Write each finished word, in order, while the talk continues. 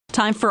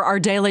Time for our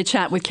daily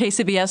chat with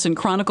KCBS and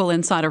Chronicle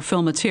Insider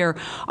Phil Matier.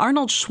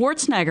 Arnold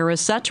Schwarzenegger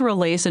is set to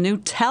release a new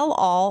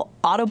tell-all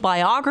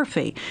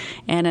autobiography.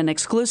 In an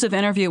exclusive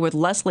interview with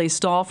Leslie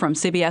Stahl from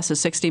CBS's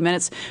 60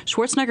 Minutes,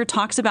 Schwarzenegger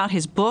talks about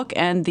his book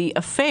and the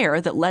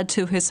affair that led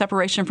to his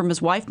separation from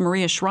his wife,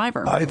 Maria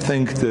Shriver. I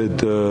think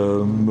that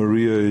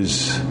Maria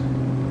is,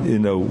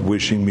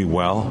 wishing me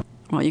well.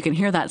 Well, you can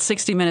hear that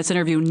 60 Minutes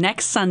interview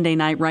next Sunday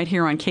night right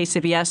here on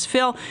KCBS.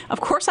 Phil,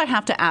 of course I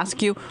have to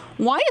ask you,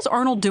 why is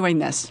Arnold doing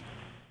this?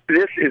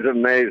 This is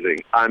amazing.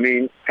 I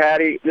mean,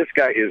 Patty, this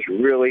guy is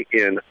really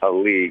in a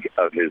league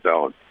of his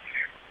own.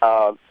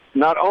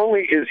 Not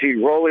only is he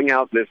rolling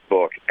out this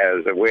book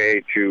as a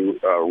way to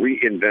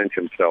reinvent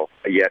himself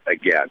yet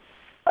again,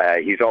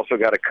 he's also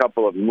got a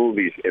couple of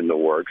movies in the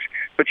works.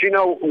 But,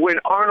 when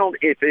Arnold,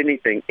 if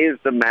anything, is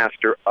the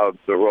master of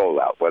the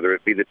rollout, whether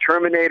it be the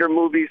Terminator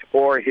movies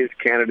or his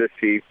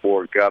candidacy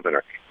for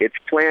governor, it's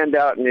planned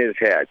out in his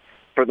head.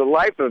 For the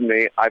life of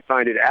me, I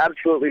find it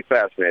absolutely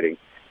fascinating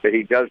that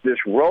he does this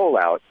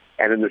rollout,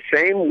 and in the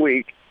same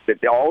week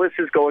that all this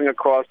is going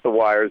across the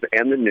wires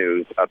and the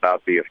news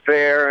about the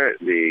affair,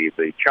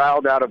 the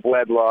child out of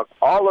wedlock,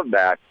 all of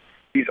that,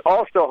 he's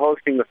also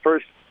hosting the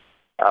first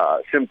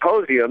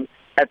symposium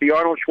at the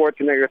Arnold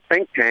Schwarzenegger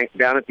think tank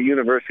down at the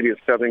University of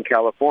Southern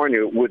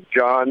California with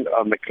John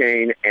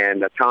McCain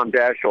and Tom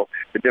Daschle,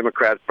 the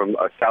Democrats from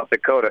South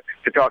Dakota,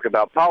 to talk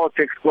about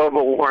politics,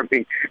 global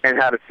warming, and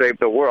how to save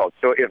the world.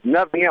 So if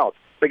nothing else,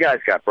 the guy's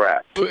got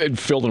brass.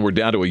 Phil, and we're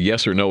down to a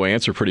yes or no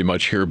answer pretty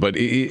much here, but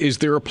is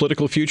there a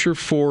political future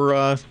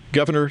for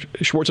Governor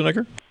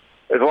Schwarzenegger?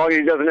 As long as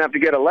he doesn't have to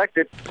get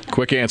elected.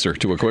 Quick answer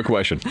to a quick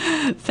question.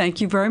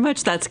 Thank you very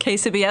much. That's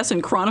KCBS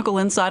and Chronicle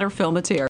Insider Phil Matier.